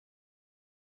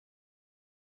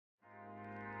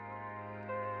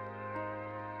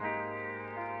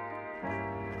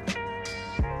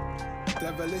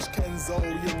devilish Kenzo,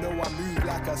 you know I move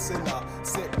like a sinner.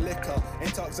 Sip liquor,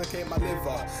 intoxicate my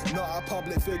liver. Not a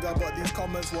public figure, but these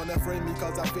comments wanna frame me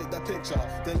cause I fit the picture.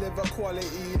 Deliver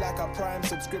quality like a prime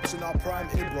subscription or prime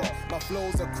Ibra. My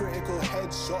flows are critical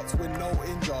headshots with no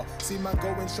injure. See man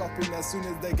going shopping as soon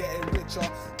as they're getting richer.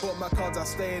 But my cards are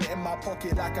staying in my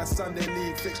pocket like a Sunday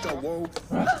league fixture. Whoa.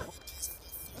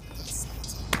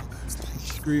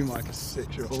 Scream like a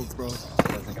 6-year-old, bro.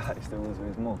 There's a guy who still lives with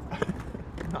his mum.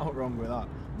 Not wrong with that.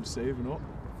 I'm saving up.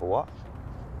 For what?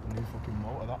 A new fucking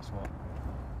motor, that's what.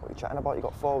 What are you chatting about? You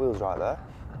got 4 wheels right there.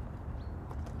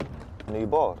 New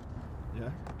board? Yeah.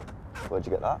 Where'd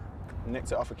you get that?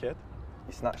 Nicked it off a kid.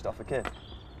 You snatched it off a kid?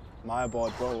 My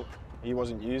board broke. He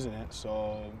wasn't using it,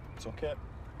 so took it.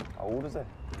 How old is he?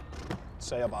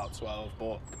 Say about 12,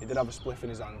 but he did have a spliff in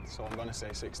his hand, so I'm gonna say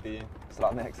 16. So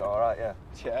that makes it alright, yeah?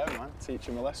 Yeah, man. Teach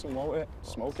him a lesson, won't it?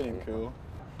 Smoking ain't cool.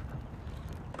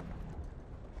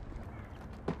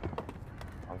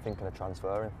 I'm thinking of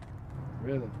transferring.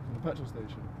 Really? From the petrol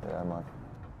station? Yeah, man.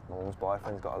 My mum's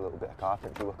boyfriend's got a little bit of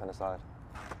carpentry work on the side.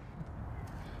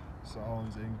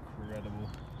 Sounds incredible.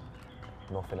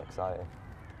 Nothing exciting.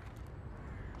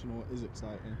 Do you know what is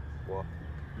exciting? What?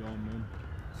 Your mum.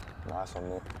 Nice on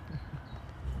me.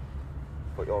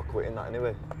 But you're quitting that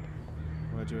anyway.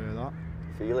 Where'd you hear that?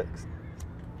 Felix.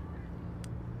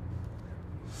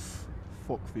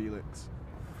 Fuck Felix.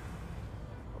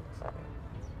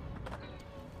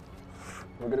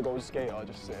 We're gonna go skate or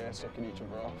just sit here sucking each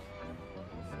other off?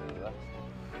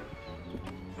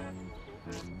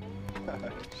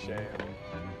 Shame.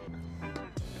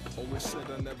 Always said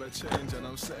I never change and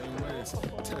I'm setting ways.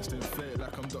 Testing fate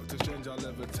like I'm Dr. Strange, I'll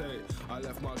levitate. I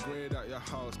left my grade at your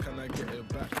house, can I get it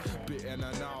back? Bit in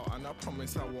and out and I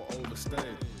promise I will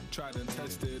overstay. Tried and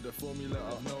tested the formula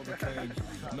of Novocaine.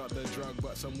 Not the drug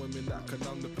but some women that can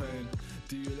numb the pain.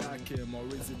 Do you like him or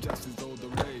is it just his older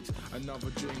rage?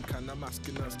 Another drink and I'm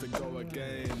asking us to go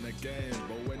again.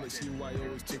 But when it's you I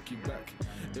always took you back.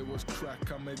 It was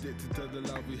crack, I'm addicted to the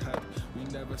love we had. We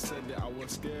never said it, I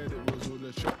was scared, it was all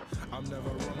a trap. I'm never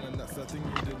wrong and that's the thing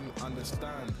you didn't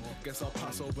understand. Guess I'll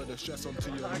pass over the stress onto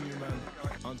your new man.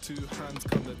 On 2 hands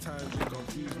come the times you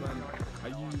confused man. Are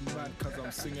you mad cause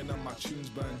I'm singing on my tunes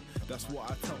bang? That's what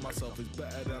I tell myself is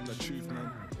better than the truth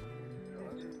man.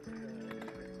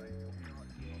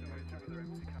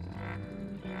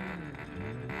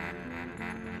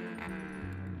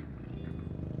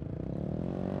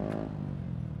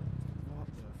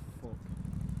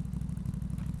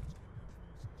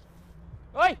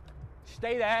 Oi!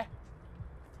 Stay there.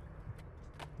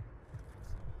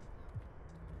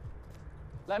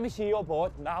 Let me see your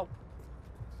board now.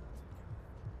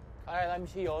 Alright, let me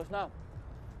see yours now.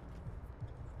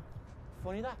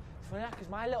 Funny that, because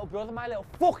my little brother, my little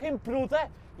fucking brother,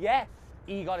 yeah,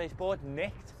 he got his board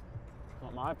nicked.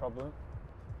 Not my problem.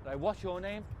 Right, what's your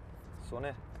name?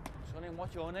 Sonny. Sonny,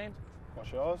 what's your name?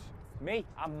 What's yours? Me,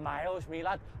 I'm Miles, me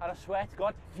lad, and I swear to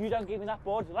God, if you don't give me that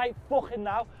board right fucking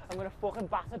now, I'm gonna fucking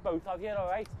batter both of you,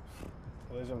 alright?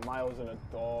 Well, isn't Miles an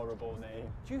adorable name?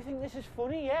 Do you think this is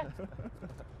funny, yeah?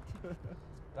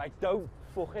 Right, don't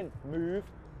fucking move.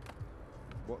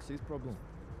 What's his problem?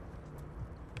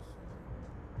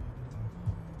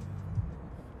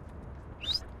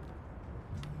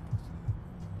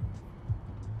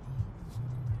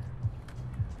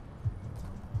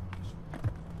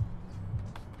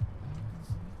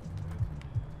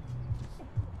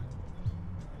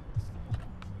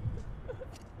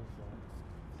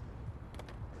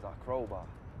 Crowbar.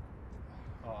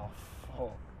 Oh,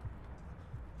 fuck.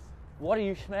 What are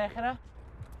you smirking at?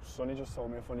 Sonny just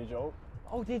told me a funny joke.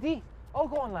 Oh, did he? Oh,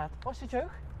 go on, lad. What's the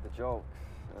joke? The joke?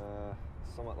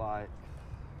 Something like...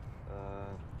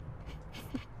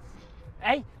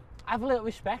 Hey, have a little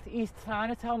respect. He's trying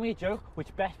to tell me a joke,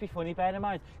 which best be funny, bear in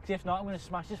mind, because if not, I'm going to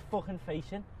smash his fucking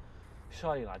face in.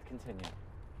 Sorry, lad, continue.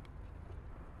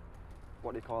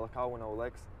 What do you call a cow with no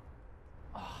legs?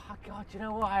 Oh, God, you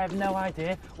know what? I have no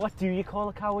idea. What do you call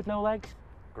a cow with no legs?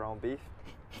 Ground beef.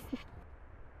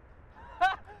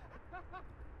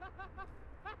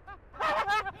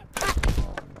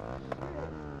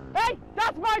 Hey,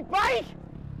 that's my bike!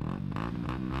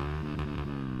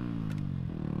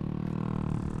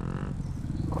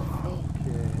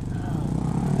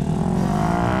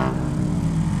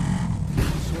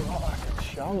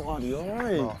 Shout, lad, you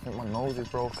alright? Oh, I think my nose is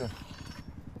broken.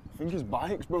 I think his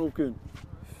bike's broken.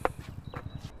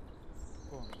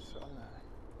 Go on, sit on there.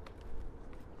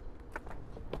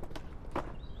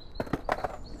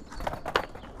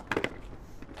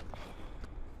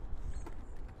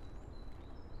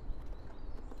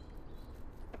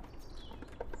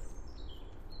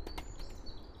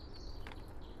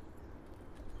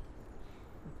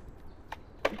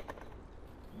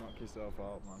 yourself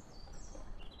out, man.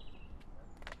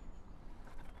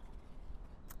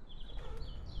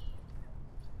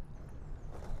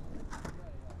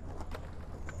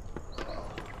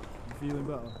 You feeling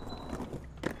better?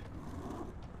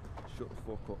 Shut the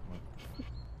fuck up, man.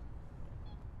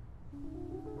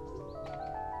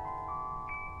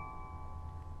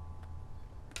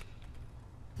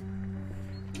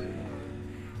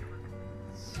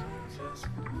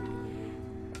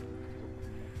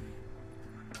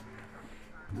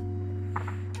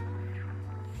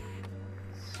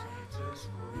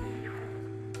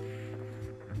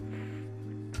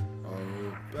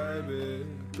 Oh, baby,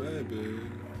 baby,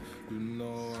 you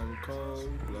know I'm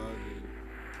cold-blooded.